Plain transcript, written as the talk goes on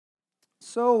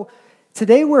So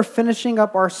today we're finishing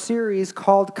up our series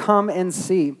called Come and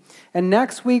See. And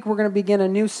next week we're going to begin a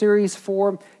new series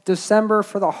for December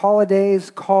for the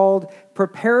holidays called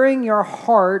Preparing Your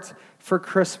Heart for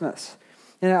Christmas.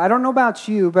 And I don't know about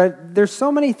you, but there's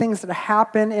so many things that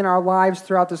happen in our lives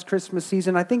throughout this Christmas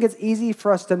season. I think it's easy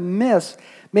for us to miss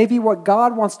maybe what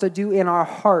God wants to do in our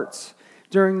hearts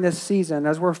during this season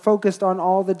as we're focused on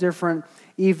all the different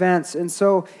events. And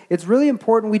so it's really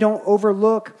important we don't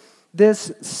overlook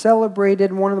this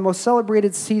celebrated, one of the most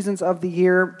celebrated seasons of the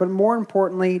year, but more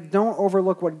importantly, don't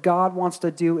overlook what God wants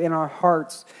to do in our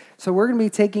hearts. So we're going to be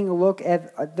taking a look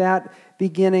at that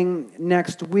beginning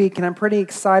next week, and I'm pretty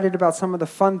excited about some of the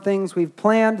fun things we've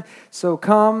planned. So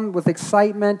come with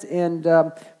excitement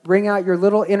and bring out your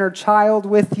little inner child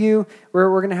with you. We're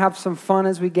going to have some fun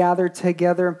as we gather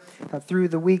together through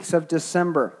the weeks of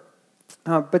December.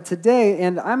 But today,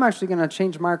 and I'm actually going to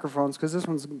change microphones because this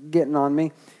one's getting on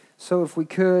me. So if we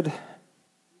could,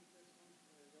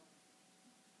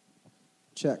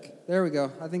 check. There we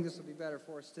go. I think this will be better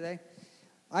for us today.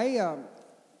 I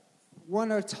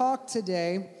want to talk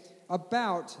today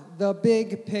about the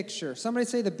big picture. Somebody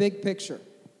say the big picture.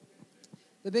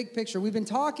 The big picture. We've been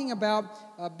talking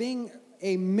about being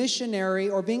a missionary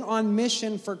or being on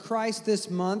mission for Christ this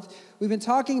month. We've been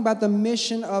talking about the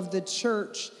mission of the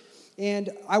church.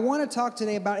 And I want to talk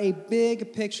today about a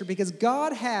big picture because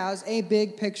God has a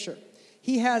big picture.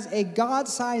 He has a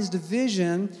God-sized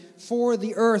vision for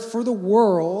the earth, for the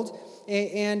world,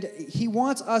 and He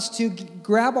wants us to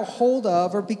grab a hold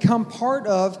of or become part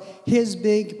of His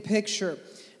big picture.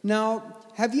 Now,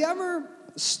 have you ever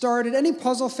started, any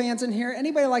puzzle fans in here?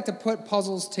 Anybody like to put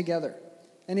puzzles together?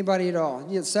 Anybody at all?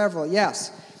 Yeah, several,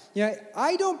 yes. Yeah,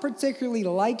 I don't particularly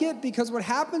like it because what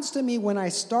happens to me when I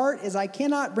start is I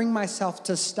cannot bring myself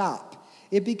to stop.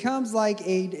 It becomes like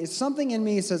something in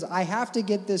me says, I have to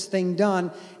get this thing done,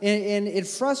 and it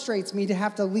frustrates me to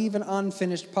have to leave an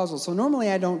unfinished puzzle. So normally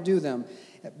I don't do them,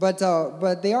 but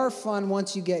they are fun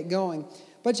once you get going.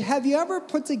 But have you ever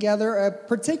put together a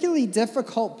particularly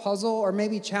difficult puzzle or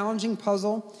maybe challenging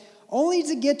puzzle only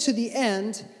to get to the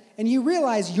end and you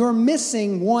realize you're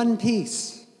missing one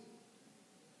piece?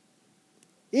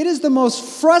 It is the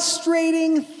most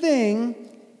frustrating thing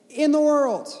in the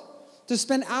world to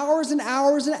spend hours and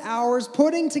hours and hours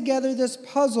putting together this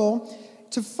puzzle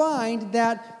to find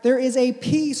that there is a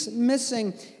piece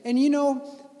missing. And you know,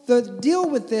 the deal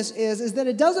with this is that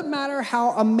it doesn't matter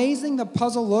how amazing the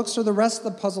puzzle looks or the rest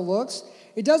of the puzzle looks.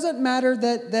 It doesn't matter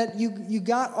that you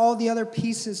got all the other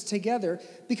pieces together.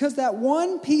 Because that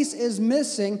one piece is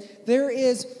missing, there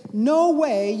is no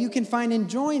way you can find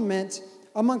enjoyment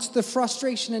amongst the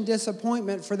frustration and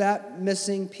disappointment for that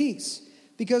missing piece.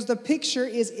 Because the picture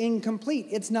is incomplete.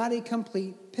 It's not a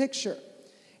complete picture.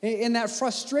 And that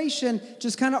frustration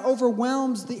just kind of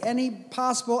overwhelms any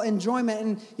possible enjoyment.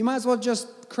 And you might as well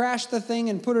just crash the thing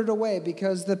and put it away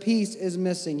because the piece is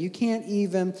missing. You can't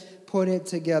even put it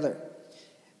together.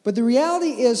 But the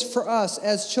reality is for us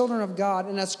as children of God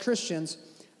and as Christians,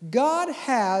 God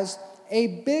has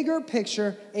a bigger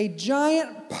picture, a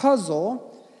giant puzzle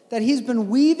that He's been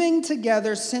weaving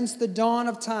together since the dawn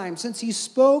of time, since He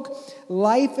spoke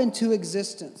life into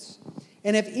existence.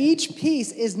 And if each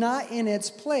piece is not in its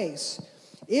place,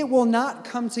 it will not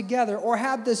come together or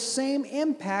have the same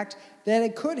impact that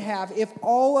it could have if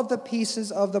all of the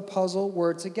pieces of the puzzle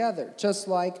were together, just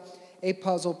like a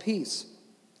puzzle piece.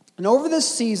 And over this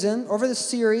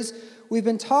series, we've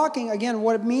been talking, again,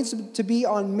 what it means to be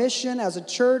on mission as a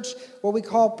church, what we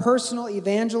call personal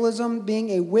evangelism,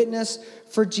 being a witness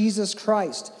for Jesus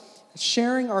Christ,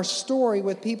 sharing our story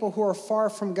with people who are far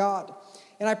from God.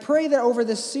 And I pray that over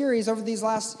this series, over these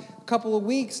last couple of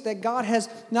weeks, that God has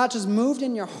not just moved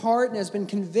in your heart and has been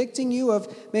convicting you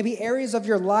of maybe areas of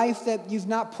your life that you've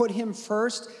not put Him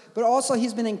first, but also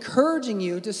He's been encouraging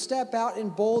you to step out in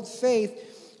bold faith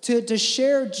to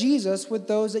share Jesus with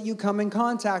those that you come in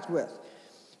contact with.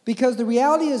 Because the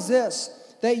reality is this,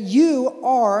 that you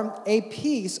are a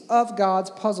piece of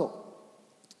God's puzzle.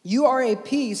 You are a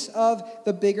piece of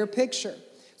the bigger picture.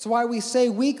 That's why we say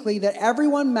weekly that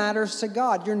everyone matters to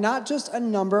God. You're not just a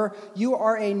number. You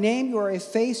are a name. You are a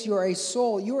face. You are a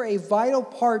soul. You are a vital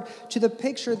part to the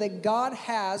picture that God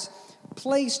has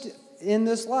placed in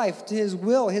this life, to His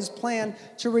will, His plan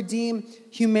to redeem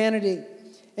humanity.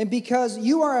 And because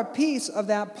you are a piece of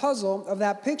that puzzle, of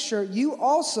that picture, you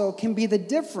also can be the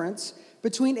difference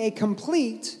between a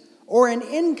complete or an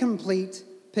incomplete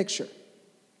picture.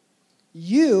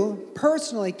 You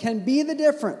personally can be the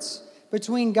difference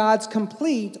between God's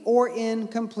complete or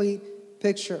incomplete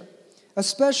picture.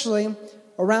 Especially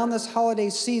around this holiday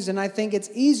season, I think it's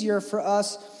easier for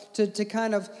us to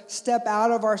kind of step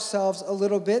out of ourselves a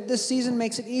little bit. This season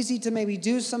makes it easy to maybe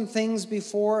do some things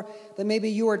before that maybe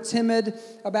you were timid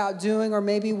about doing, or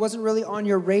maybe wasn't really on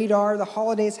your radar. The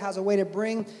holidays has a way to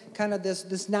bring kind of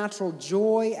this natural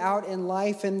joy out in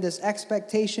life and this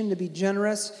expectation to be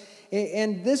generous.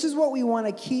 And this is what we want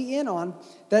to key in on,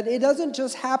 that it doesn't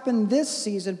just happen this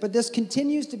season, but this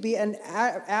continues to be an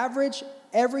average,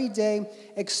 everyday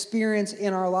experience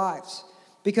in our lives.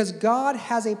 Because God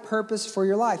has a purpose for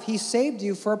your life. He saved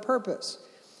you for a purpose.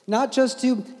 Not just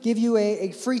to give you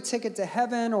a free ticket to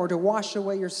heaven or to wash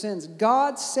away your sins.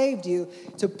 God saved you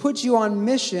to put you on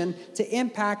mission to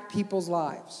impact people's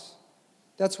lives.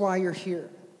 That's why you're here.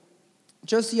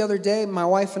 Just the other day, my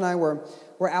wife and I were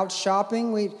out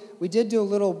shopping. We did do a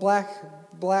little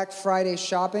Black Friday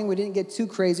shopping. We didn't get too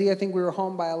crazy. I think we were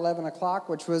home by 11 o'clock,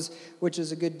 which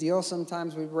is a good deal.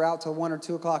 Sometimes we were out till 1 or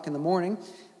 2 o'clock in the morning.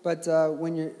 But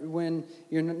when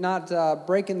you're not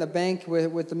breaking the bank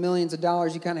with the millions of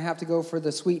dollars, you kind of have to go for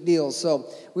the sweet deals. So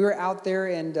we were out there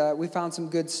and we found some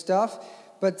good stuff.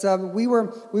 But we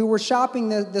were shopping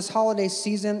this holiday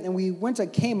season, and we went to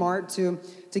Kmart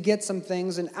to get some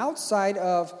things. And outside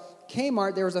of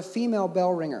Kmart, there was a female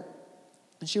bell ringer.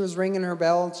 And she was ringing her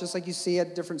bell. It's just like you see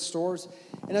at different stores.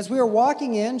 And as we were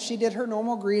walking in, she did her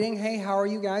normal greeting. Hey, how are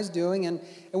you guys doing? And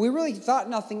we really thought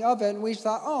nothing of it. And we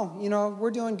thought,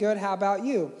 we're doing good. How about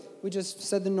you? We just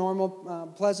said the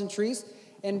normal pleasantries.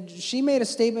 And she made a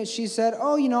statement. She said,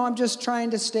 I'm just trying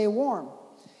to stay warm.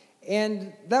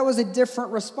 And that was a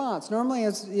different response. Normally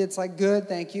it's like, good,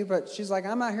 thank you. But she's like,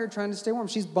 I'm out here trying to stay warm.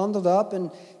 She's bundled up, and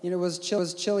it was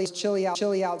chilly out.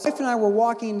 My wife and I were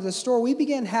walking into the store. We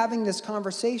began having this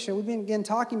conversation. We began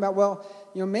talking about,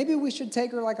 maybe we should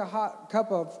take her like a hot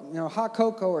cup of, hot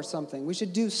cocoa or something. We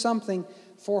should do something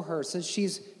for her since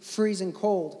she's freezing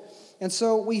cold. And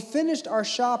so we finished our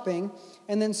shopping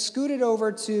and then scooted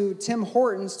over to Tim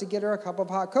Hortons to get her a cup of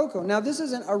hot cocoa. Now, this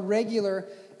isn't a regular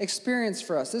experience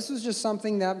for us. This was just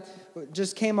something that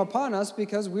just came upon us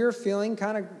because we were feeling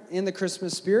kind of in the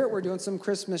Christmas spirit. We're doing some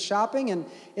Christmas shopping, and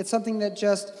it's something that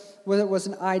just was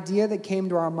an idea that came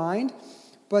to our mind.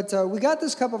 But we got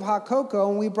this cup of hot cocoa,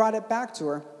 and we brought it back to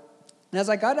her. And as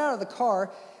I got out of the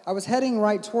car, I was heading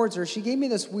right towards her. She gave me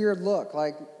this weird look,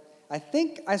 like, I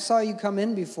think I saw you come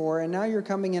in before, and now you're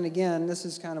coming in again. This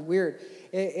is kind of weird.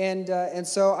 And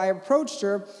so I approached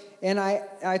her, and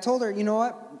I told her, you know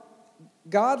what?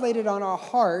 God laid it on our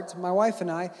heart, my wife and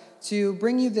I, to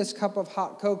bring you this cup of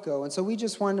hot cocoa. And so we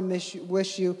just wanted to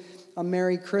wish you a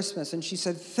Merry Christmas. And she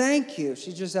said, thank you.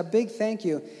 She just said, big thank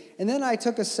you. And then I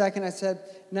took a second. I said,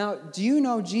 now, do you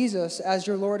know Jesus as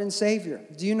your Lord and Savior?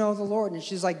 Do you know the Lord? And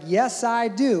she's like, yes, I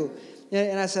do.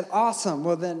 And I said, awesome.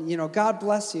 Well, then, God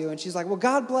bless you. And she's like, well,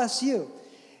 God bless you.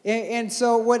 And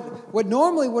so what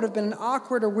normally would have been an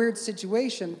awkward or weird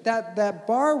situation, that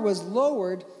bar was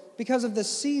lowered because of the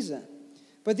season.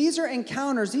 But these are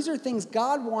encounters. These are things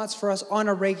God wants for us on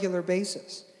a regular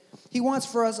basis. He wants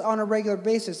for us on a regular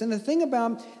basis. And the thing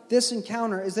about this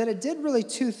encounter is that it did really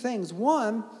two things.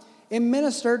 One, it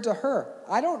ministered to her.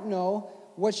 I don't know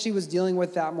what she was dealing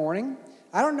with that morning.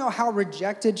 I don't know how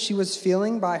rejected she was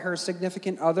feeling by her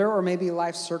significant other or maybe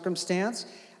life circumstance.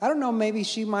 I don't know, maybe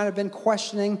she might have been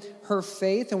questioning her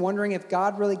faith and wondering if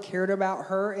God really cared about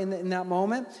her in that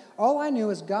moment. All I knew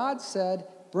is God said,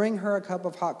 bring her a cup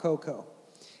of hot cocoa.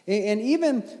 And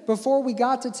even before we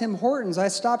got to Tim Hortons, I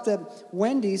stopped at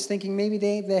Wendy's thinking maybe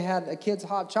they had a kid's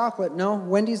hot chocolate. No,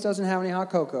 Wendy's doesn't have any hot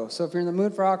cocoa. So if you're in the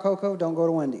mood for hot cocoa, don't go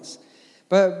to Wendy's.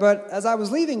 But as I was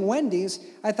leaving Wendy's,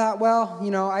 I thought, well,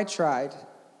 I tried.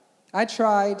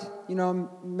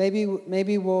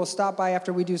 Maybe we'll stop by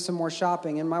after we do some more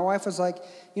shopping. And my wife was like,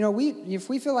 if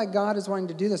we feel like God is wanting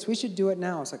to do this, we should do it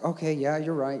now. It's like, okay, yeah,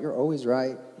 you're right. You're always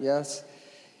right. Yes.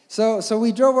 So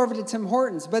we drove over to Tim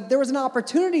Hortons, but there was an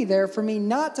opportunity there for me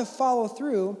not to follow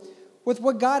through with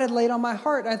what God had laid on my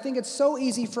heart. I think it's so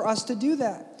easy for us to do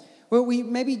that. Well, we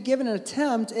maybe give an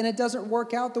attempt and it doesn't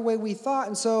work out the way we thought,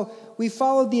 and so we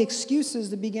followed the excuses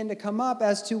that begin to come up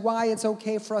as to why it's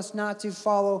okay for us not to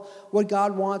follow what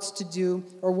God wants to do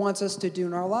or wants us to do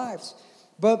in our lives.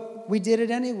 But we did it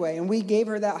anyway, and we gave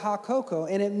her that hot cocoa,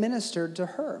 and it ministered to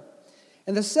her.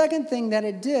 And the second thing that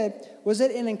it did was that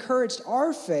it encouraged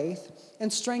our faith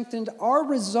and strengthened our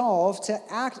resolve to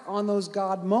act on those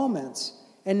God moments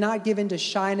and not give in to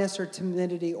shyness or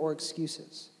timidity or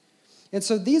excuses. And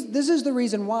so this is the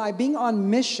reason why being on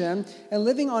mission and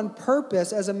living on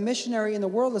purpose as a missionary in the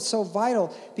world is so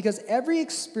vital, because every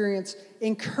experience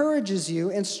encourages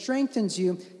you and strengthens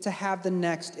you to have the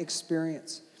next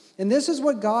experience. And this is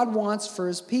what God wants for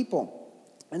his people.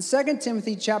 In 2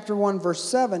 Timothy chapter 1, verse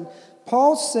 7,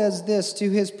 Paul says this to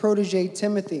his protege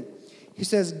Timothy. He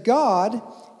says, God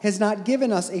has not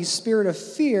given us a spirit of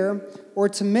fear or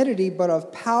timidity, but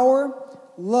of power,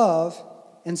 love,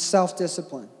 and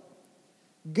self-discipline.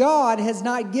 God has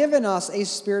not given us a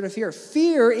spirit of fear.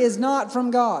 Fear is not from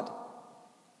God.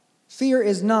 Fear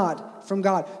is not from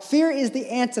God. Fear is the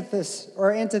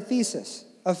antithesis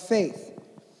of faith.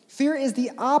 Fear is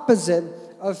the opposite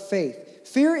of faith.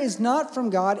 Fear is not from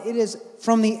God. It is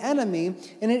from the enemy,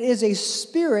 and it is a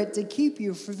spirit to keep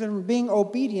you from being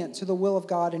obedient to the will of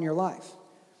God in your life.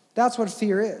 That's what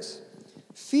fear is.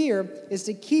 Fear is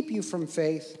to keep you from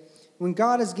faith when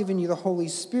God has given you the Holy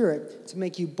Spirit to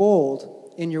make you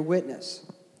bold in your witness.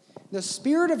 The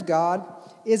Spirit of God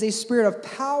is a spirit of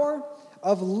power,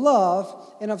 of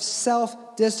love, and of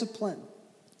self-discipline.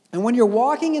 And when you're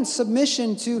walking in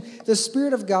submission to the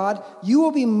Spirit of God, you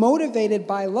will be motivated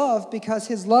by love because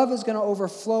His love is going to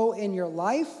overflow in your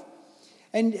life.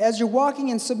 And as you're walking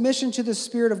in submission to the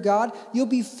Spirit of God, you'll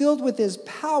be filled with His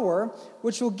power,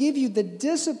 which will give you the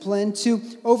discipline to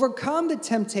overcome the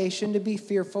temptation to be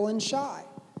fearful and shy.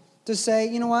 To say,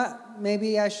 you know what,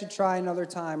 maybe I should try another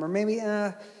time. Or maybe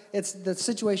the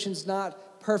situation's not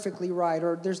perfectly right,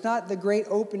 or there's not the great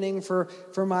opening for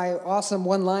my awesome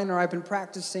one-liner I've been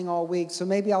practicing all week, so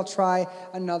maybe I'll try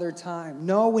another time.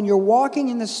 No, when you're walking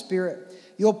in the Spirit,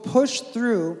 you'll push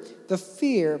through the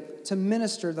fear to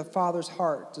minister the Father's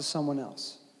heart to someone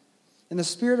else. And the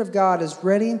Spirit of God is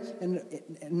ready and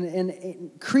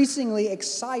increasingly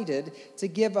excited to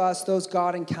give us those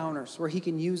God encounters where He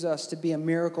can use us to be a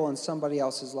miracle in somebody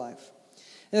else's life.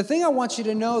 And the thing I want you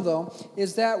to know, though,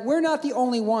 is that we're not the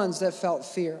only ones that felt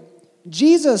fear.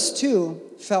 Jesus, too,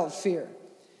 felt fear.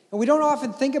 And we don't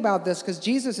often think about this because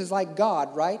Jesus is like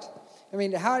God, right?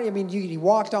 He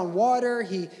walked on water.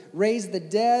 He raised the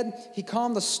dead. He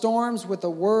calmed the storms with a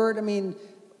word.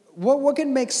 What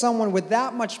can make someone with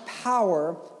that much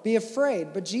power be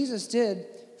afraid? But Jesus did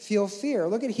feel fear.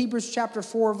 Look at Hebrews chapter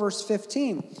 4, verse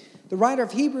 15. The writer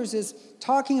of Hebrews is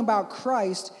talking about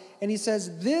Christ, and he says,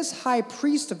 "This high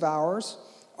priest of ours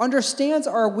understands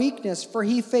our weakness, for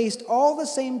he faced all the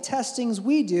same testings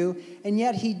we do, and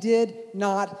yet he did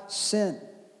not sin."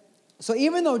 So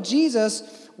even though Jesus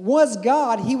was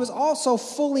God, he was also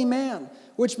fully man,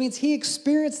 which means he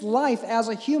experienced life as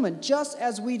a human, just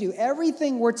as we do.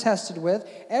 Everything we're tested with,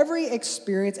 every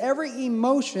experience, every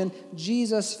emotion,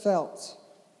 Jesus felt.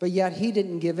 But yet he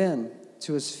didn't give in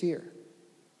to his fear.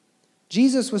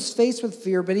 Jesus was faced with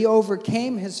fear, but he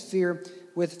overcame his fear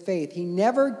with faith. He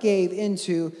never gave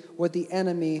into what the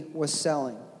enemy was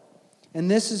selling. And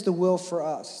this is the will for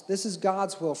us. This is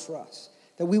God's will for us,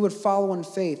 that we would follow in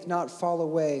faith, not fall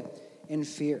away in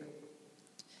fear.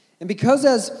 And because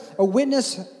as a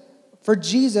witness for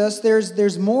Jesus,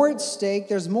 there's more at stake,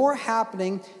 there's more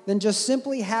happening than just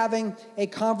simply having a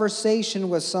conversation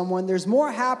with someone. There's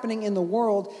more happening in the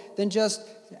world than just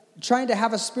trying to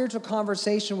have a spiritual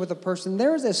conversation with a person.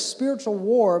 There is a spiritual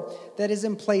war that is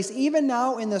in place even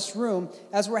now in this room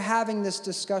as we're having this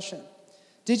discussion.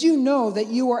 Did you know that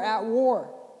you are at war?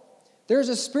 There's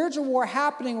a spiritual war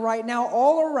happening right now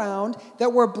all around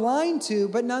that we're blind to,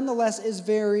 but nonetheless is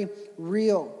very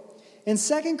real. In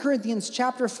 2 Corinthians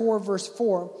chapter 4, verse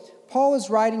 4, Paul is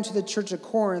writing to the church of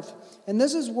Corinth, and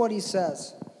this is what he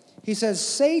says. He says,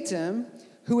 "Satan,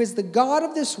 who is the god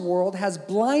of this world, has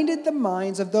blinded the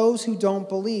minds of those who don't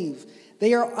believe.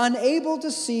 They are unable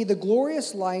to see the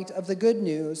glorious light of the good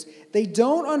news. They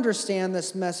don't understand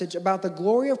this message about the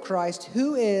glory of Christ,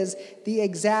 who is the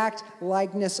exact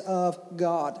likeness of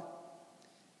God."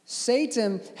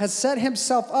 Satan has set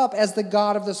himself up as the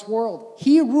god of this world.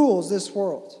 He rules this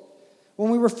world.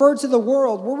 When we refer to the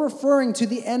world, we're referring to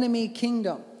the enemy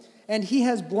kingdom. And he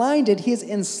has blinded, he has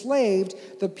enslaved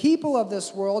the people of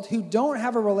this world who don't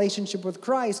have a relationship with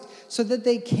Christ so that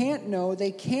they can't know,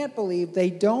 they can't believe, they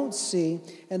don't see,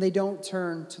 and they don't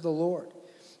turn to the Lord.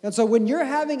 And so when you're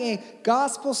having a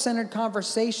gospel-centered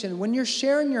conversation, when you're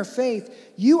sharing your faith,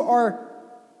 you are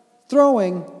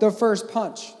throwing the first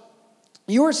punch.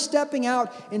 You're stepping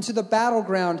out into the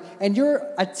battleground and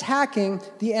you're attacking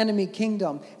the enemy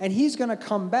kingdom. And he's going to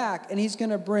come back and he's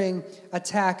going to bring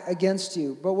attack against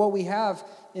you. But what we have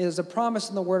is a promise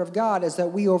in the Word of God is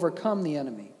that we overcome the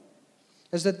enemy.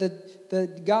 Is that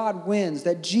the God wins,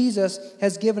 that Jesus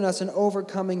has given us an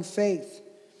overcoming faith.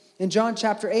 In John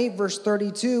chapter 8, verse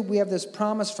 32, we have this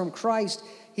promise from Christ.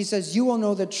 He says, "You will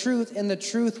know the truth, and the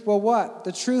truth will" what?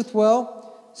 The truth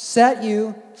will set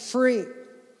you free.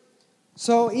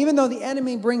 So even though the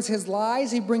enemy brings his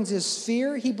lies, he brings his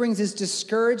fear, he brings his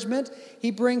discouragement,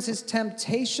 he brings his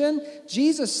temptation,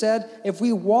 Jesus said, if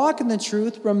we walk in the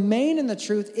truth, remain in the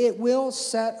truth, it will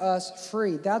set us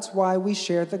free. That's why we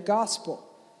share the gospel,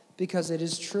 because it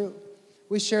is true.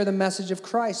 We share the message of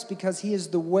Christ because he is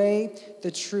the way,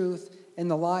 the truth, and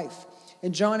the life.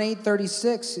 In John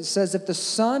 8:36, it says, if the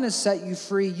Son has set you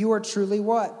free, you are truly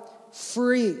what?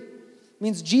 Free. It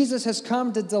means Jesus has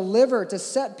come to deliver, to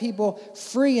set people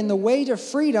free. And the way to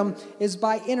freedom is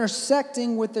by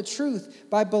intersecting with the truth,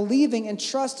 by believing and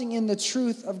trusting in the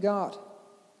truth of God.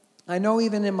 I know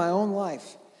even in my own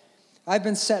life, I've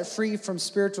been set free from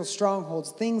spiritual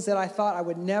strongholds, things that I thought I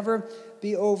would never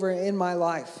be over in my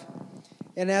life.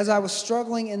 And as I was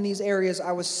struggling in these areas,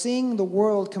 I was seeing the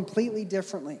world completely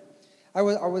differently. I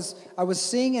was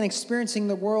seeing and experiencing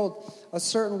the world a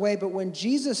certain way, but when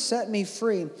Jesus set me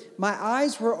free, my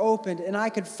eyes were opened and I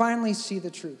could finally see the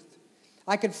truth.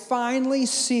 I could finally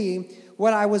see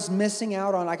what I was missing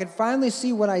out on. I could finally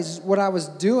see what I was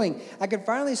doing. I could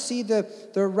finally see the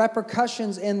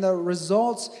repercussions and the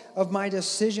results of my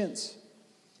decisions.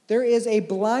 There is a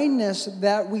blindness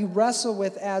that we wrestle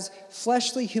with as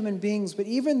fleshly human beings, but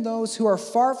even those who are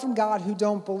far from God who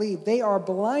don't believe, they are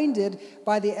blinded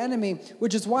by the enemy,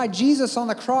 which is why Jesus on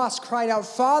the cross cried out,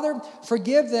 Father,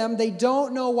 forgive them, they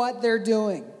don't know what they're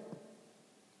doing.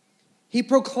 He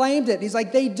proclaimed it. He's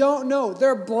like, they don't know.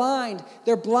 They're blind.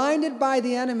 They're blinded by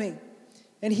the enemy.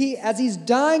 And as he's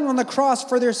dying on the cross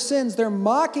for their sins, they're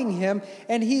mocking him,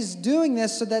 and he's doing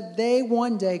this so that they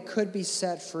one day could be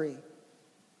set free.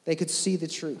 They could see the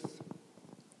truth.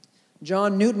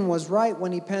 John Newton was right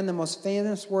when he penned the most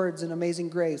famous words in Amazing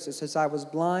Grace. It says, I was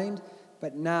blind,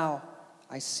 but now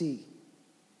I see.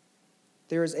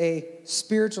 There is a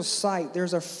spiritual sight.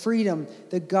 There's a freedom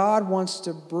that God wants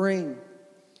to bring.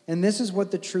 And this is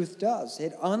what the truth does.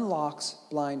 It unlocks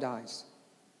blind eyes.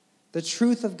 The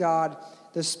truth of God,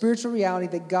 the spiritual reality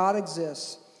that God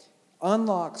exists,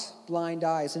 unlocks blind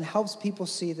eyes and helps people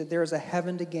see that there is a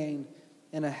heaven to gain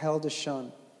and a hell to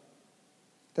shun.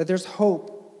 That there's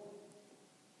hope.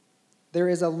 There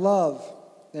is a love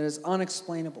that is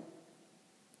unexplainable.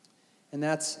 And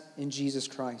that's in Jesus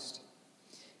Christ.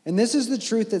 And this is the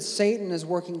truth that Satan is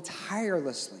working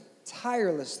tirelessly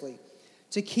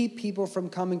to keep people from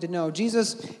coming to know.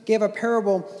 Jesus gave a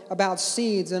parable about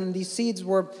seeds, and these seeds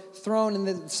were thrown,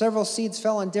 and several seeds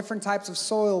fell on different types of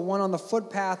soil, one on the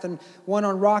footpath and one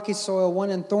on rocky soil,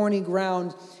 one in thorny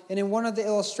ground. And in one of the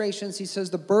illustrations, he says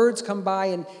the birds come by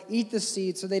and eat the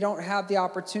seed, so they don't have the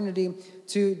opportunity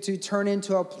to turn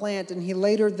into a plant. And he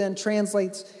later then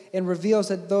translates and reveals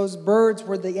that those birds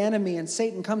were the enemy, and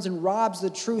Satan comes and robs the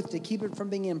truth to keep it from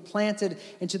being implanted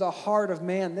into the heart of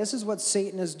man. This is what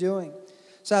Satan is doing.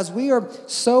 So as we are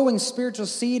sowing spiritual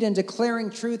seed and declaring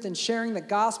truth and sharing the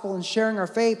gospel and sharing our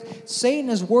faith,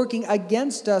 Satan is working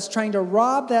against us, trying to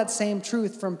rob that same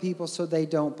truth from people so they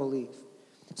don't believe,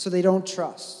 so they don't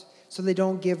trust, so they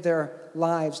don't give their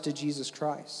lives to Jesus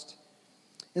Christ.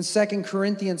 In 2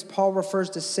 Corinthians, Paul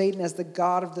refers to Satan as the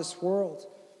god of this world.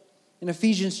 In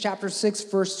Ephesians chapter 6,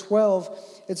 verse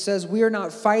 12, it says, we are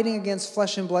not fighting against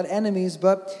flesh and blood enemies,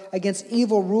 but against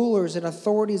evil rulers and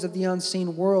authorities of the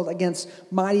unseen world, against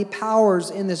mighty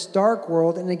powers in this dark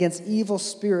world, and against evil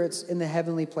spirits in the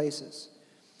heavenly places.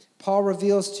 Paul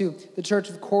reveals to the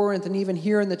church of Corinth and even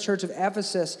here in the church of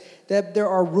Ephesus that there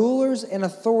are rulers and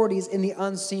authorities in the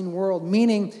unseen world,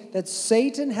 meaning that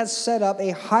Satan has set up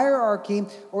a hierarchy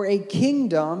or a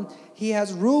kingdom. He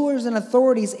has rulers and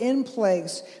authorities in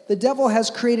place. The devil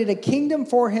has created a kingdom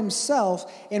for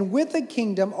himself, and with the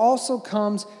kingdom also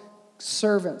comes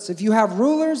servants. If you have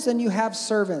rulers, then you have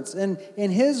servants. And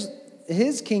in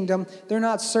his kingdom, they're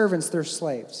not servants, they're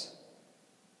slaves.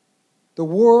 The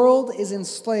world is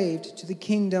enslaved to the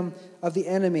kingdom of the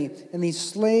enemy, and these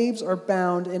slaves are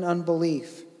bound in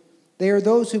unbelief. They are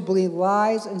those who believe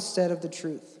lies instead of the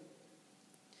truth.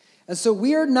 And so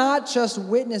we are not just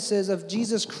witnesses of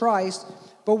Jesus Christ,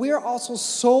 but we are also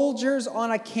soldiers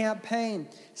on a campaign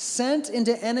sent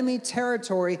into enemy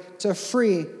territory to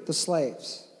free the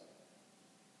slaves.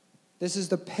 This is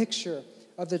the picture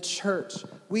of the church.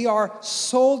 We are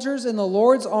soldiers in the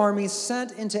Lord's army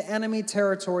sent into enemy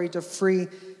territory to free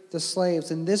the slaves.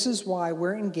 And this is why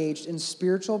we're engaged in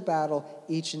spiritual battle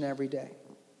each and every day.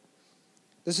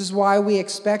 This is why we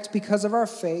expect, because of our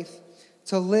faith,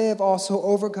 to live also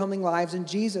overcoming lives in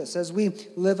Jesus. As we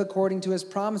live according to his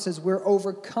promises, we're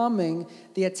overcoming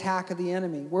the attack of the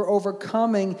enemy. We're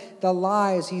overcoming the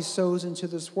lies he sows into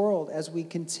this world as we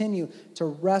continue to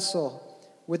wrestle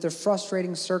with the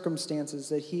frustrating circumstances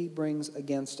that he brings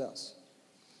against us.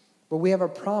 But we have a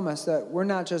promise that we're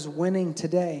not just winning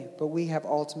today, but we have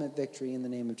ultimate victory in the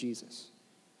name of Jesus.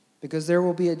 Because there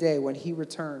will be a day when he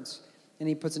returns and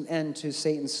he puts an end to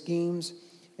Satan's schemes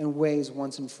and ways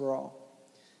once and for all.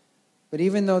 But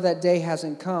even though that day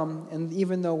hasn't come, and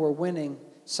even though we're winning,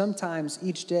 sometimes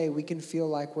each day we can feel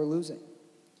like we're losing.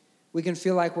 We can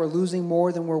feel like we're losing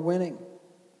more than we're winning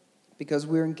because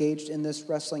we're engaged in this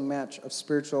wrestling match of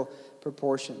spiritual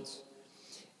proportions.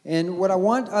 And what I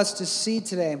want us to see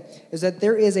today is that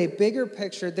there is a bigger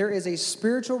picture, there is a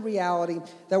spiritual reality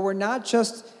that we're not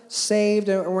just saved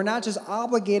and we're not just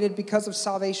obligated because of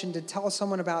salvation to tell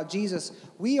someone about Jesus.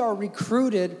 We are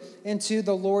recruited into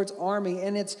the Lord's army,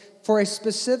 and it's for a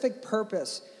specific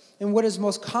purpose. And what is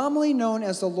most commonly known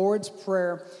as the Lord's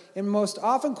Prayer, and most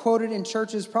often quoted in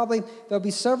churches, probably there'll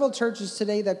be several churches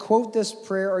today that quote this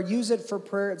prayer or use it for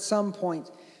prayer at some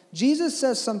point. Jesus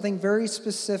says something very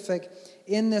specific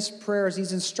in this prayer as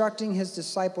he's instructing his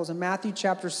disciples. In Matthew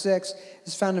chapter 6,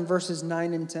 is found in verses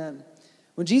 9 and 10.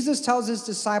 When Jesus tells his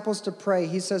disciples to pray,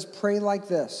 he says, pray like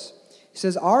this. He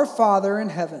says, Our Father in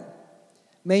heaven,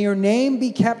 may your name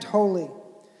be kept holy.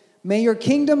 May your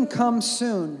kingdom come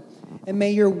soon, and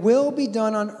may your will be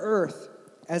done on earth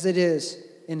as it is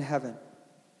in heaven.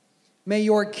 May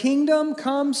your kingdom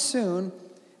come soon,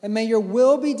 and may your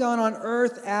will be done on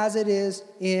earth as it is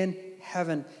in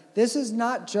heaven. This is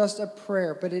not just a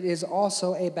prayer, but it is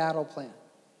also a battle plan.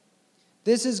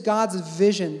 This is God's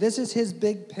vision. This is his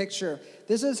big picture.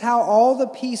 This is how all the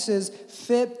pieces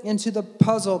fit into the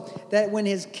puzzle, that when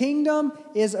his kingdom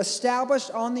is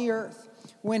established on the earth,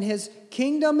 when his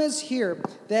kingdom is here,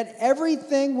 that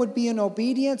everything would be in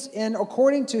obedience and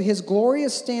according to his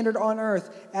glorious standard on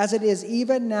earth as it is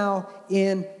even now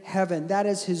in heaven. That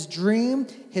is his dream,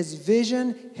 his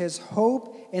vision, his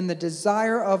hope, and the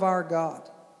desire of our God.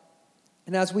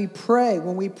 And as we pray,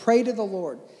 when we pray to the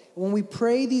Lord, when we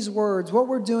pray these words, what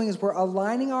we're doing is we're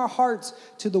aligning our hearts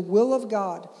to the will of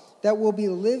God that will be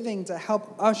living to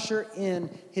help usher in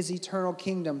his eternal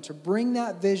kingdom, to bring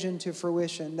that vision to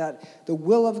fruition, that the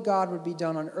will of God would be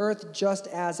done on earth just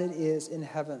as it is in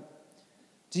heaven.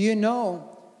 Do you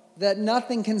know that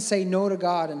nothing can say no to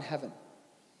God in heaven?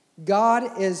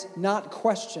 God is not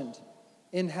questioned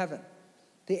in heaven.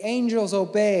 The angels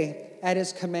obey at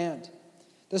his command.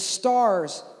 The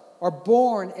stars are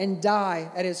born and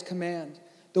die at his command.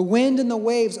 The wind and the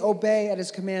waves obey at his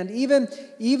command. Even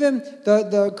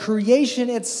the creation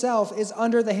itself is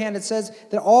under the hand. It says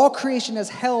that all creation is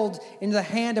held in the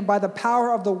hand and by the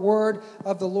power of the word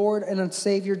of the Lord and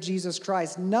Savior Jesus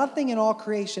Christ. Nothing in all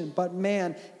creation but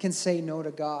man can say no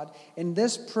to God. And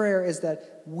this prayer is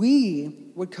that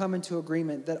we would come into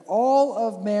agreement, that all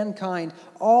of mankind,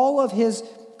 all of his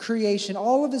creation,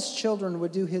 all of his children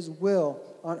would do his will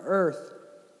on earth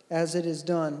as it is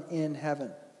done in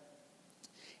heaven.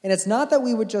 And it's not that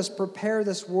we would just prepare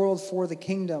this world for the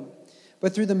kingdom,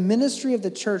 but through the ministry of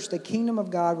the church, the kingdom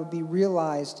of God would be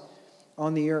realized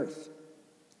on the earth.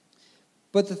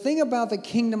 But the thing about the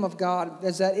kingdom of God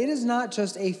is that it is not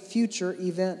just a future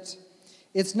event.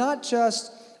 It's not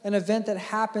just an event that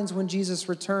happens when Jesus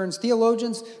returns.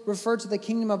 Theologians refer to the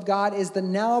kingdom of God as the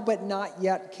now but not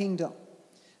yet kingdom.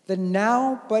 The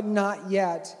now but not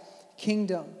yet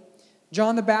kingdom.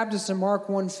 John the Baptist in Mark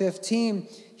 1:15,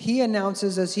 he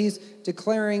announces as he's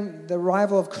declaring the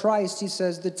arrival of Christ, he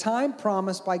says, the time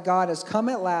promised by God has come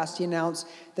at last, he announced.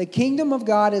 The kingdom of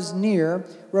God is near.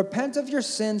 Repent of your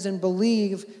sins and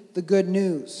believe the good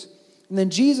news. And then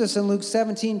Jesus in Luke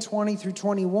 17:20 through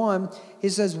 21, he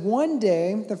says, one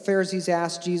day the Pharisees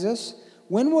asked Jesus,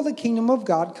 when will the kingdom of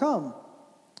God come?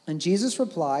 And Jesus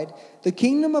replied, the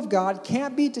kingdom of God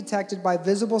can't be detected by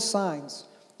visible signs.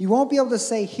 You won't be able to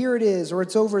say, here it is, or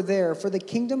it's over there, for the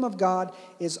kingdom of God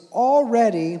is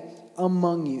already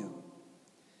among you.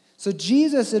 So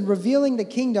Jesus, in revealing the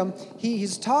kingdom,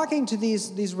 he's talking to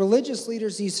these religious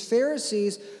leaders, these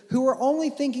Pharisees, who were only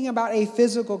thinking about a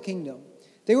physical kingdom.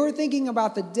 They were thinking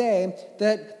about the day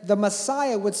that the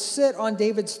Messiah would sit on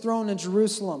David's throne in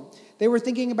Jerusalem. They were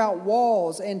thinking about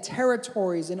walls and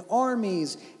territories and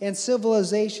armies and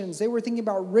civilizations. They were thinking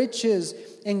about riches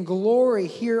and glory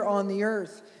here on the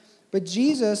earth. But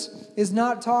Jesus is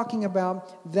not talking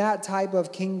about that type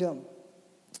of kingdom.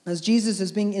 As Jesus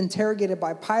is being interrogated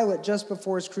by Pilate just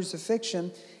before his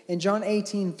crucifixion, in John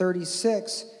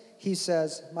 18:36, he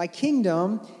says, my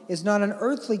kingdom is not an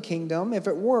earthly kingdom. If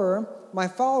it were, my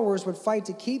followers would fight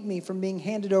to keep me from being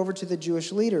handed over to the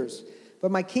Jewish leaders. But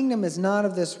my kingdom is not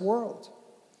of this world.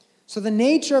 So the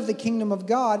nature of the kingdom of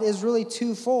God is really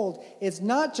twofold. It's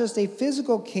not just a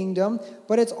physical kingdom,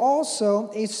 but it's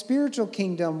also a spiritual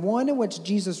kingdom, one in which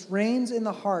Jesus reigns in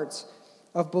the hearts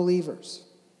of believers.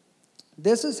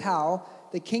 This is how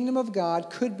the kingdom of God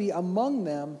could be among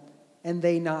them and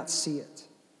they not see it,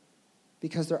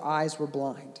 because their eyes were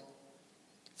blind.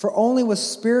 For only with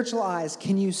spiritual eyes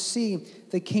can you see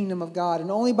the kingdom of God, and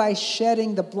only by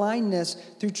shedding the blindness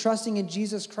through trusting in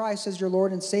Jesus Christ as your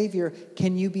Lord and Savior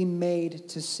can you be made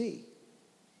to see.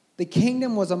 The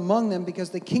kingdom was among them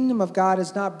because the kingdom of God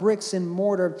is not bricks and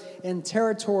mortar and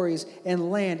territories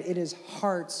and land. It is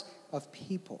hearts of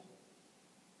people.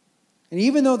 And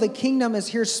even though the kingdom is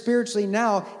here spiritually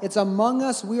now, it's among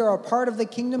us. We are a part of the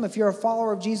kingdom. If you're a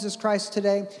follower of Jesus Christ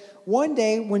today, one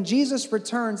day when Jesus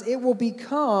returns, it will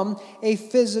become a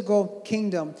physical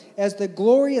kingdom. As the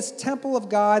glorious temple of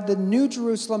God, the New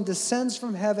Jerusalem, descends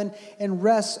from heaven and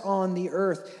rests on the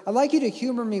earth. I'd like you to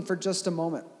humor me for just a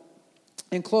moment.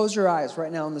 And close your eyes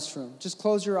right now in this room. Just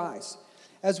close your eyes.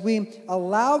 As we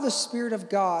allow the Spirit of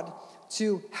God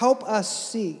to help us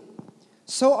see.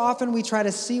 So often we try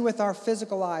to see with our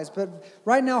physical eyes. But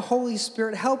right now, Holy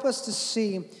Spirit, help us to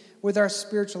see with our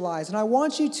spiritual eyes. And I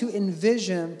want you to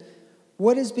envision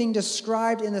what is being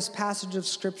described in this passage of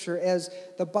Scripture as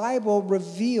the Bible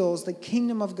reveals the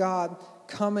kingdom of God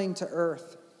coming to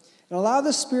earth. And allow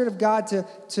the Spirit of God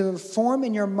to form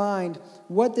in your mind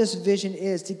what this vision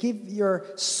is, to give your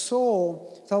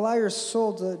soul, to allow your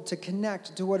soul to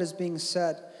connect to what is being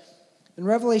said. In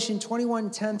Revelation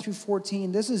 21:10 through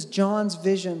 14, this is John's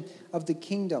vision of the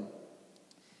kingdom.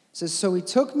 It says, "So he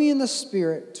took me in the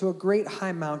Spirit to a great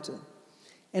high mountain,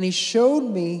 and he showed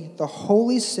me the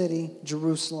holy city,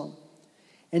 Jerusalem.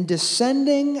 And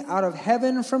descending out of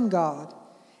heaven from God,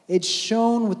 it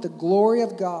shone with the glory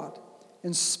of God,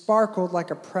 and sparkled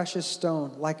like a precious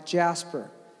stone, like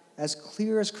jasper, as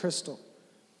clear as crystal.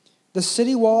 The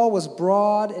city wall was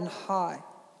broad and high.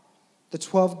 The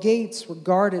 12 gates were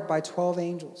guarded by 12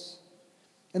 angels.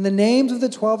 And the names of the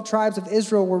 12 tribes of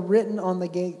Israel were written on the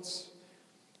gates.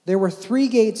 There were 3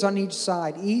 gates on each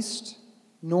side, east,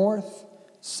 north,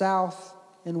 south,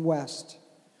 and west.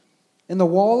 And the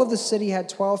wall of the city had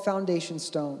 12 foundation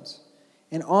stones,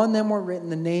 and on them were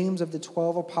written the names of the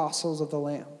 12 apostles of the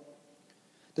Lamb.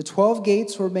 The 12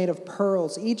 gates were made of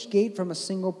pearls, each gate from a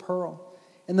single pearl.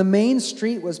 And the main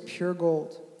street was pure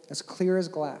gold, as clear as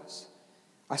glass.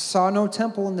 I saw no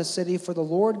temple in the city, for the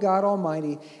Lord God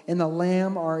Almighty and the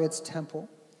Lamb are its temple.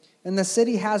 And the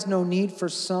city has no need for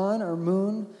sun or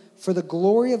moon, for the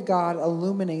glory of God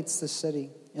illuminates the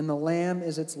city, and the Lamb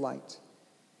is its light.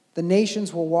 The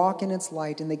nations will walk in its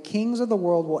light, and the kings of the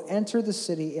world will enter the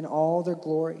city in all their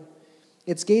glory.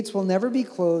 Its gates will never be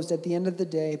closed at the end of the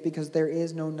day, because there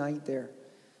is no night there.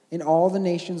 And all the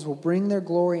nations will bring their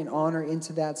glory and honor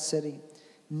into that city.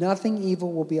 Nothing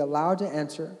evil will be allowed to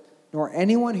enter, nor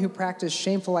anyone who practices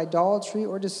shameful idolatry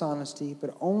or dishonesty,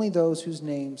 but only those whose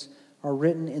names are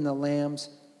written in the Lamb's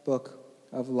book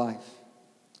of life."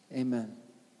 Amen.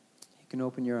 You can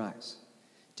open your eyes.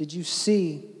 Did you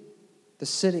see the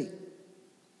city?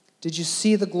 Did you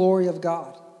see the glory of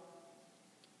God?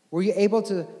 Were you able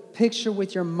to picture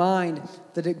with your mind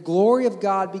the glory of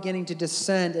God beginning to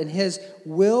descend and his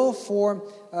will for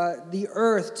the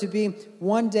earth to be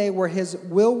one day where his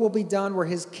will be done, where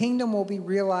his kingdom will be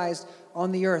realized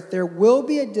on the earth? There will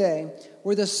be a day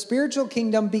where the spiritual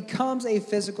kingdom becomes a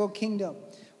physical kingdom,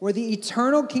 where the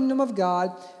eternal kingdom of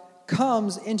God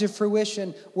comes into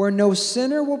fruition, where no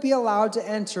sinner will be allowed to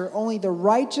enter, only the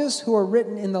righteous who are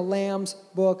written in the Lamb's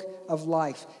book of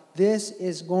life. This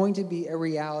is going to be a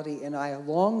reality, and I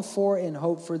long for and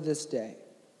hope for this day.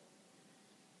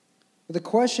 But the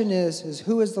question is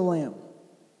who is the Lamb?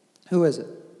 Who is it?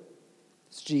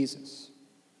 It's Jesus.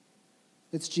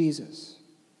 It's Jesus.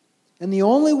 And the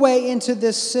only way into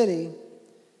this city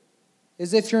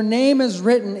is if your name is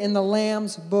written in the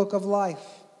Lamb's book of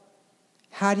life.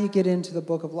 How do you get into the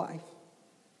book of life?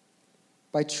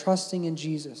 By trusting in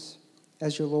Jesus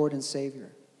as your Lord and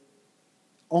Savior.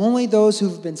 Only those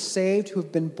who've been saved, who've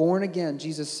been born again,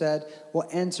 Jesus said, will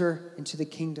enter into the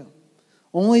kingdom.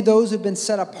 Only those who've been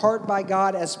set apart by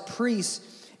God as priests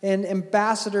and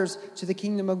ambassadors to the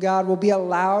kingdom of God will be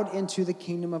allowed into the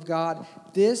kingdom of God.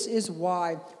 This is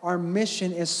why our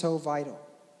mission is so vital.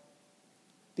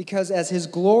 Because as his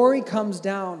glory comes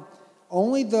down,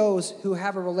 only those who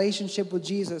have a relationship with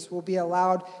Jesus will be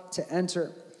allowed to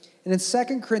enter. And in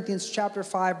 2 Corinthians chapter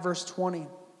 5, verse 20,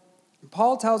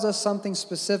 Paul tells us something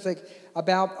specific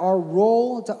about our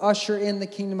role to usher in the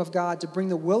kingdom of God, to bring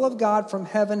the will of God from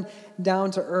heaven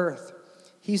down to earth.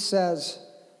 He says,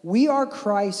 we are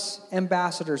Christ's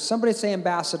ambassadors. Somebody say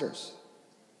ambassadors.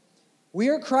 We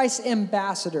are Christ's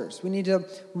ambassadors. We need to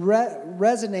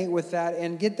resonate with that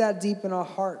and get that deep in our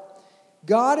heart.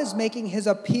 God is making his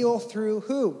appeal through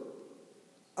who?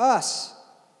 Us.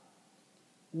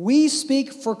 We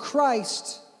speak for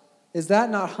Christ. Is that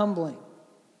not humbling?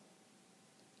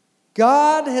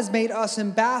 God has made us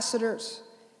ambassadors.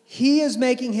 He is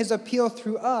making his appeal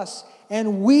through us,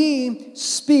 and we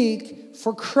speak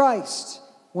for Christ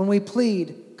when we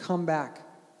plead, come back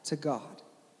to God.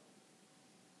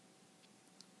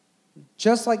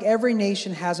 Just like every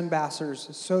nation has ambassadors,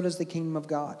 so does the kingdom of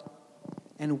God.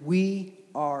 And we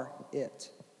are it.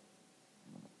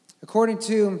 According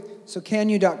to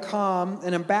SoCanU.com,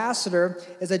 an ambassador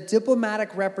is a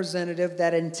diplomatic representative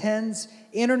that attends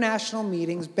international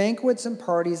meetings, banquets, and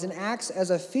parties and acts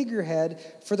as a figurehead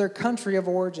for their country of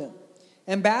origin.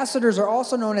 Ambassadors are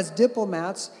also known as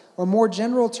diplomats, or more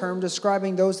general term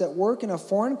describing those that work in a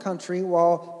foreign country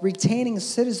while retaining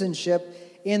citizenship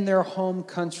in their home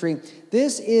country.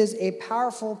 This is a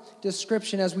powerful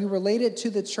description as we relate it to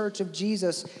the church of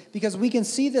Jesus, because we can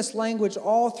see this language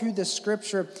all through the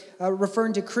scripture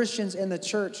referring to Christians in the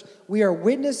church. We are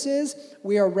witnesses,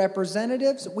 we are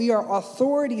representatives, we are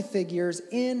authority figures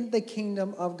in the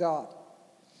kingdom of God.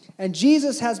 And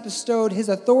Jesus has bestowed his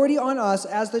authority on us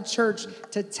as the church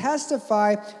to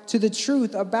testify to the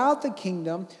truth about the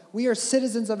kingdom. We are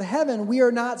citizens of heaven. We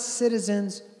are not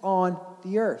citizens on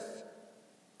the earth.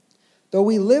 Though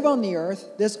we live on the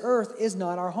earth, this earth is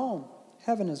not our home.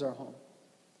 Heaven is our home.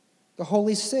 The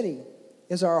holy city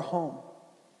is our home.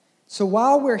 So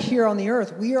while we're here on the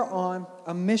earth, we are on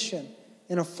a mission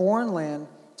in a foreign land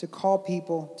to call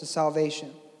people to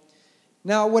salvation.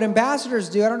 Now, what ambassadors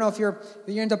do, I don't know if you're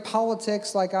into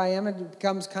politics like I am, it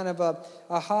becomes kind of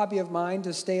a hobby of mine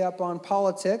to stay up on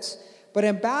politics, but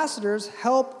ambassadors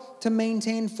help to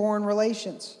maintain foreign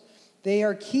relations. They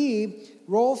are key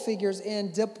role figures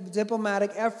in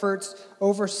diplomatic efforts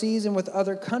overseas and with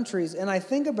other countries. And I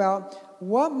think about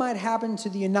what might happen to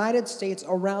the United States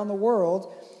around the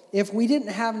world if we didn't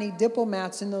have any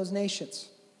diplomats in those nations.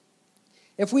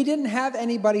 If we didn't have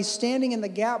anybody standing in the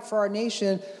gap for our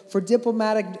nation for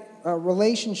diplomatic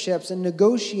relationships and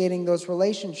negotiating those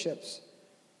relationships.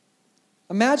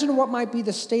 Imagine what might be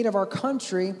the state of our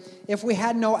country if we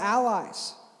had no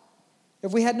allies,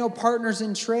 if we had no partners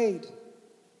in trade,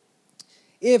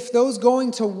 if those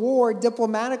going to war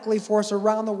diplomatically for us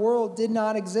around the world did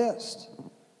not exist.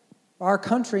 Our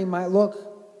country might look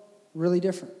really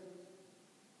different.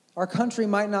 Our country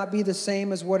might not be the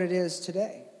same as what it is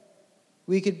today.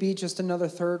 We could be just another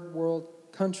third world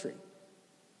country.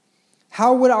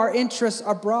 How would our interests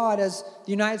abroad as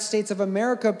the United States of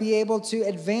America be able to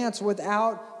advance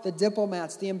without the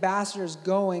diplomats, the ambassadors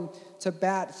going to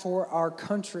bat for our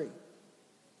country?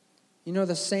 You know,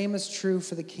 the same is true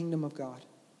for the kingdom of God.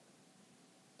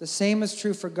 The same is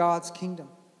true for God's kingdom.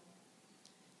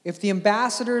 If the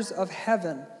ambassadors of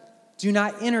heaven do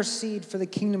not intercede for the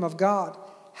kingdom of God,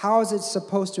 how is it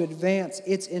supposed to advance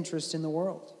its interest in the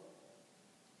world?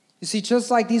 You see, just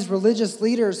like these religious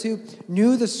leaders who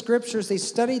knew the scriptures, they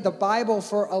studied the Bible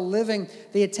for a living,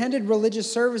 they attended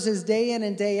religious services day in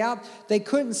and day out, they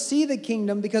couldn't see the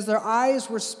kingdom because their eyes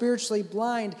were spiritually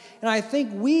blind. And I think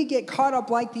we get caught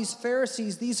up like these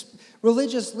Pharisees, these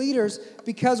religious leaders,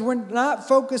 because we're not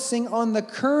focusing on the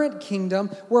current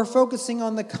kingdom, we're focusing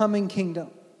on the coming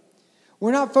kingdom.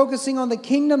 We're not focusing on the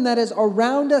kingdom that is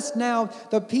around us now,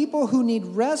 the people who need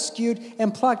rescued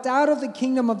and plucked out of the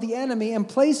kingdom of the enemy and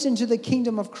placed into the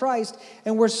kingdom of Christ.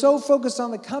 And we're so focused on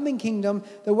the coming kingdom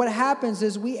that what happens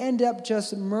is we end up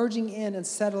just merging in and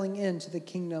settling into the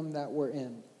kingdom that we're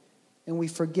in. And we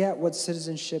forget what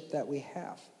citizenship that we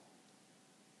have.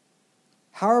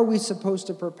 How are we supposed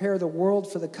to prepare the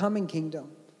world for the coming kingdom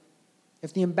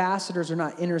if the ambassadors are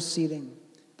not interceding,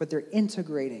 but they're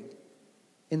integrating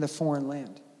in the foreign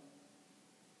land?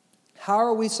 How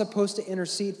are we supposed to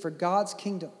intercede for God's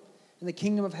kingdom and the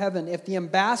kingdom of heaven if the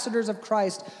ambassadors of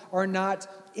Christ are not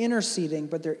interceding,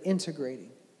 but they're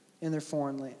integrating in their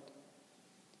foreign land?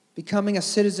 Becoming a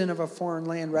citizen of a foreign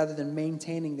land rather than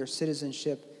maintaining their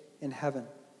citizenship in heaven.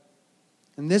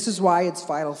 And this is why it's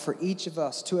vital for each of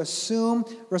us to assume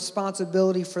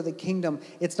responsibility for the kingdom.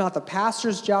 It's not the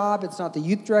pastor's job. It's not the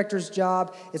youth director's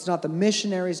job. It's not the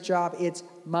missionary's job. It's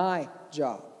my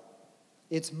job.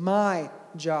 It's my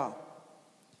job.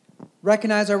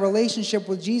 Recognize our relationship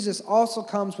with Jesus also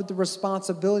comes with the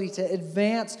responsibility to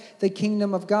advance the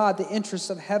kingdom of God, the interests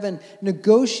of heaven,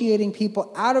 negotiating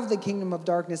people out of the kingdom of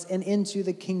darkness and into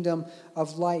the kingdom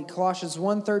of light. Colossians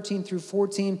 1:13 through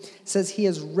 14 says, He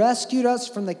has rescued us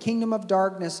from the kingdom of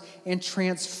darkness and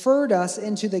transferred us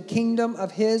into the kingdom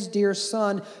of His dear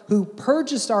Son, who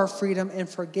purchased our freedom and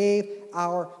forgave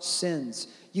our sins.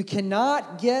 You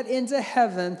cannot get into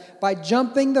heaven by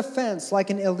jumping the fence like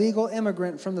an illegal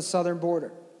immigrant from the southern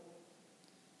border.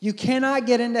 You cannot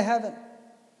get into heaven.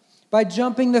 by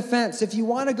jumping the fence. If you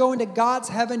want to go into God's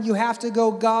heaven, you have to go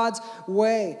God's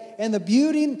way. And the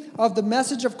beauty of the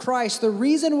message of Christ, the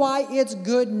reason why it's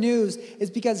good news, is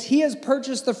because he has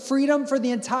purchased the freedom for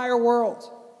the entire world.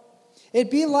 It'd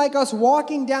be like us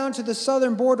walking down to the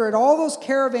southern border at all those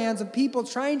caravans of people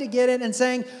trying to get in and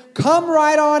saying, come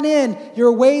right on in,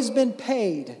 your way's been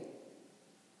paid.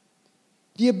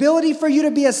 The ability for you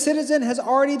to be a citizen has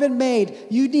already been made.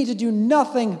 You need to do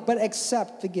nothing but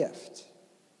accept the gift.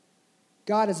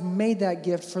 God has made that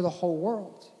gift for the whole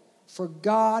world. For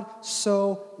God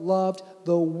so loved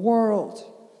the world.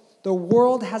 The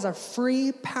world has a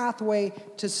free pathway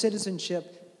to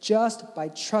citizenship just by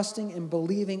trusting and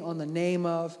believing on the name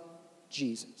of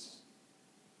Jesus.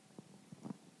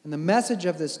 And the message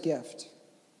of this gift,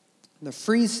 the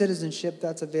free citizenship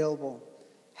that's available,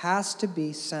 has to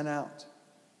be sent out.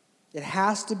 It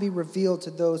has to be revealed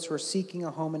to those who are seeking a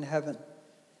home in heaven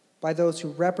by those who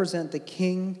represent the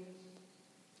King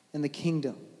and the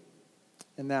kingdom.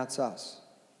 And that's us.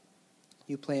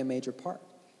 You play a major part.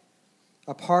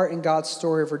 A part in God's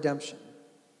story of redemption.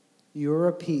 You're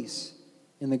a piece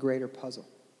in the greater puzzle.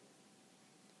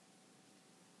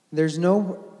 There's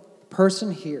no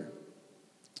person here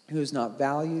who is not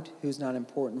valued, who is not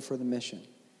important for the mission.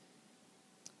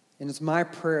 And it's my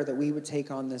prayer that we would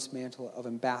take on this mantle of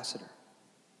ambassador.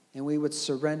 And we would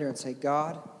surrender and say,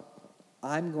 God,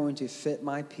 I'm going to fit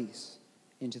my piece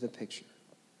into the picture.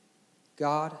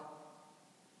 God,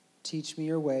 teach me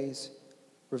your ways.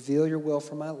 Reveal your will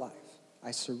for my life.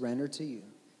 I surrender to you.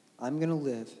 I'm going to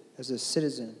live as a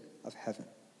citizen of heaven.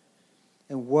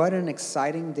 And what an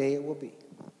exciting day it will be.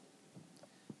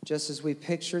 Just as we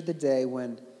pictured the day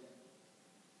when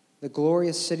the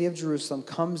glorious city of Jerusalem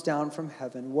comes down from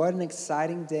heaven, what an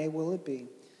exciting day will it be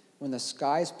when the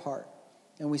skies part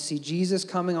and we see Jesus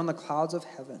coming on the clouds of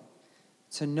heaven,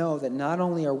 to know that not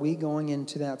only are we going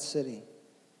into that city,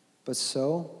 but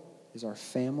so is our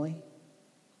family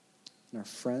and our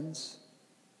friends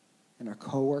and our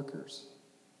coworkers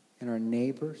and our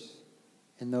neighbors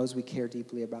and those we care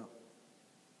deeply about.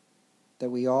 That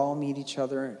we all meet each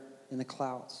other in the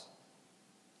clouds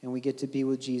and we get to be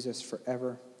with Jesus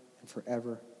forever and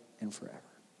forever and forever.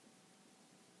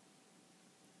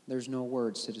 There's no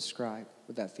words to describe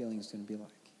what that feeling is going to be like.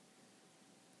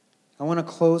 I want to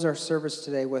close our service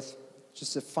today with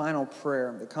just a final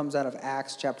prayer that comes out of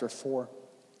Acts chapter 4.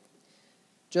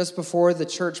 Just before the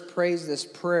church prays this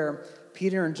prayer,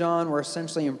 Peter and John were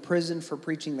essentially imprisoned for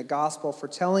preaching the gospel, for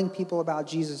telling people about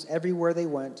Jesus everywhere they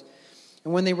went.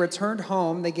 And when they returned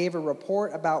home, they gave a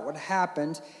report about what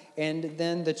happened, and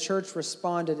then the church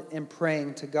responded in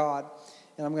praying to God.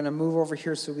 And I'm going to move over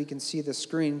here so we can see the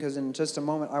screen, because in just a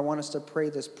moment I want us to pray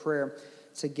this prayer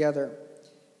together.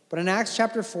 But in Acts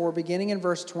chapter 4, beginning in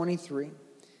verse 23,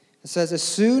 it says, as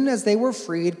soon as they were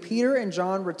freed, Peter and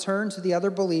John returned to the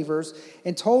other believers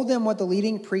and told them what the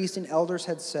leading priests and elders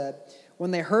had said.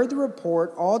 When they heard the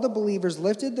report, all the believers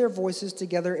lifted their voices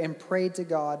together and prayed to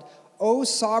God, O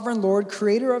sovereign Lord,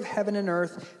 creator of heaven and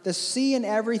earth, the sea and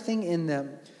everything in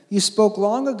them. You spoke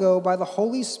long ago by the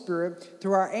Holy Spirit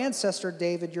through our ancestor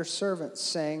David, your servant,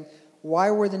 saying, why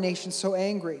were the nations so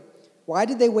angry? Why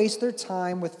did they waste their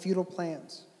time with futile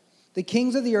plans? The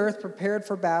kings of the earth prepared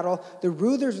for battle. The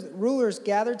rulers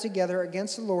gathered together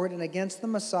against the Lord and against the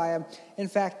Messiah. In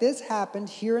fact, this happened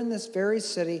here in this very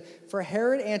city, for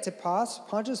Herod Antipas,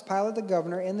 Pontius Pilate the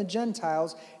governor, and the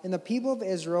Gentiles and the people of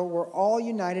Israel were all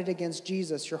united against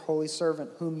Jesus, your holy servant,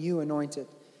 whom you anointed.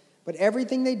 But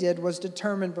everything they did was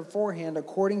determined beforehand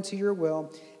according to your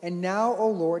will. And now, O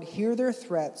Lord, hear their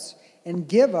threats and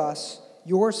give us,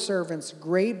 your servants,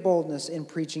 great boldness in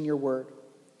preaching your word.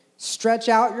 Stretch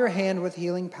out your hand with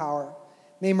healing power.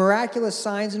 May miraculous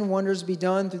signs and wonders be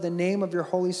done through the name of your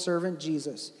holy servant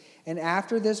Jesus. And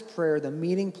after this prayer, the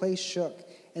meeting place shook,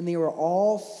 and they were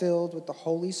all filled with the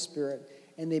Holy Spirit,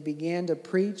 and they began to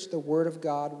preach the word of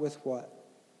God with what?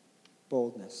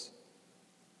 Boldness.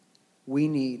 We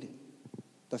need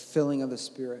the filling of the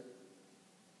Spirit,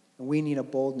 and we need a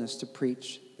boldness to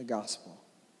preach the gospel.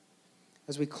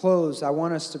 As we close, I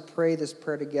want us to pray this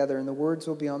prayer together, and the words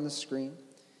will be on the screen.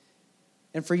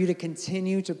 And for you to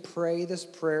continue to pray this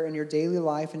prayer in your daily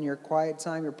life, in your quiet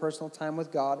time, your personal time with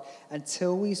God,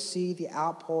 until we see the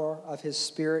outpour of his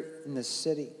Spirit in this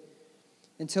city.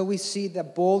 Until we see the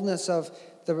boldness of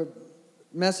the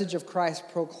message of Christ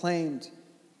proclaimed.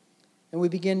 And we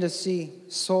begin to see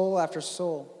soul after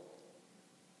soul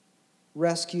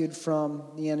rescued from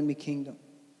the enemy kingdom.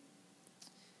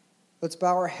 Let's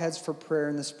bow our heads for prayer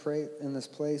in this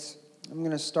place. I'm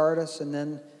going to start us, and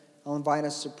then I'll invite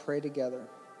us to pray together.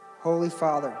 Holy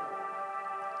Father,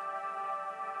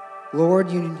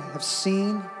 Lord, you have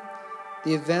seen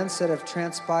the events that have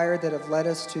transpired that have led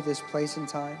us to this place and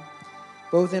time,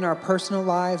 both in our personal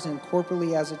lives and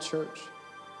corporately as a church.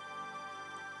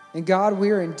 And God,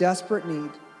 we are in desperate need.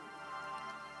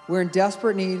 We're in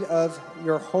desperate need of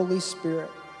your Holy Spirit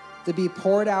to be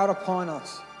poured out upon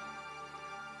us,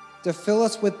 to fill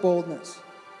us with boldness.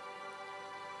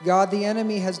 God, the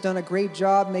enemy has done a great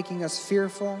job making us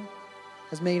fearful,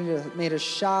 has made us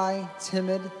shy,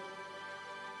 timid,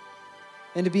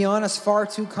 and to be honest, far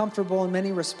too comfortable in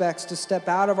many respects to step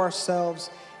out of ourselves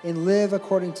and live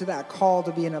according to that call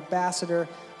to be an ambassador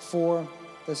for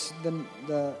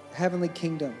the heavenly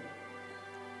kingdom,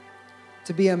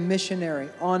 to be a missionary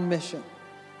on mission,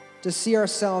 to see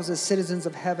ourselves as citizens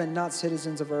of heaven, not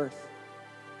citizens of earth.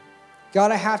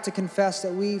 God, I have to confess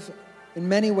that we've, in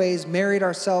many ways, married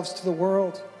ourselves to the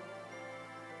world,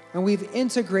 and we've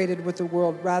integrated with the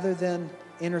world rather than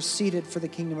interceded for the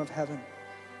kingdom of heaven.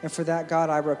 And for that,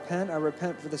 God, I repent. I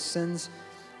repent for the sins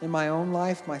in my own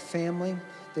life, my family,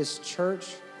 this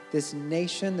church, this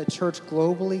nation, the church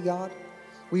globally, God.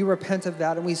 We repent of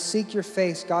that and we seek your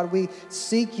face, God. We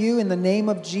seek you in the name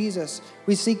of Jesus.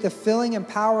 We seek the filling and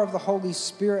power of the Holy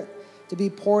Spirit to be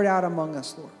poured out among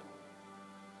us, Lord,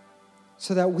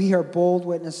 so that we are bold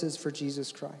witnesses for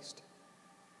Jesus Christ.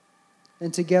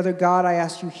 And together, God, I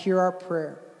ask you, hear our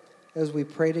prayer as we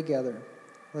pray together.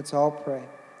 Let's all pray.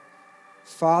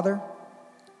 Father,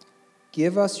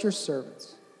 give us, your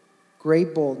servants,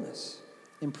 great boldness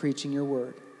in preaching your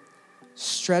word.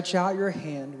 Stretch out your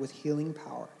hand with healing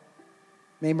power.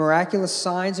 May miraculous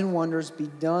signs and wonders be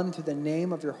done through the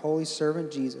name of your holy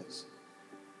servant Jesus.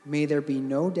 May there be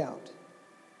no doubt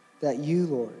that you,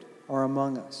 Lord, are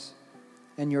among us,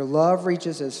 and your love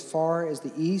reaches as far as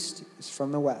the east is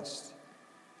from the west.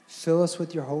 Fill us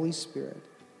with your Holy Spirit,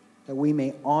 that we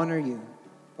may honor you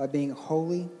by being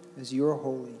holy as you are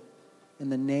holy. In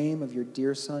the name of your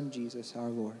dear Son, Jesus, our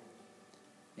Lord.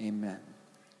 Amen.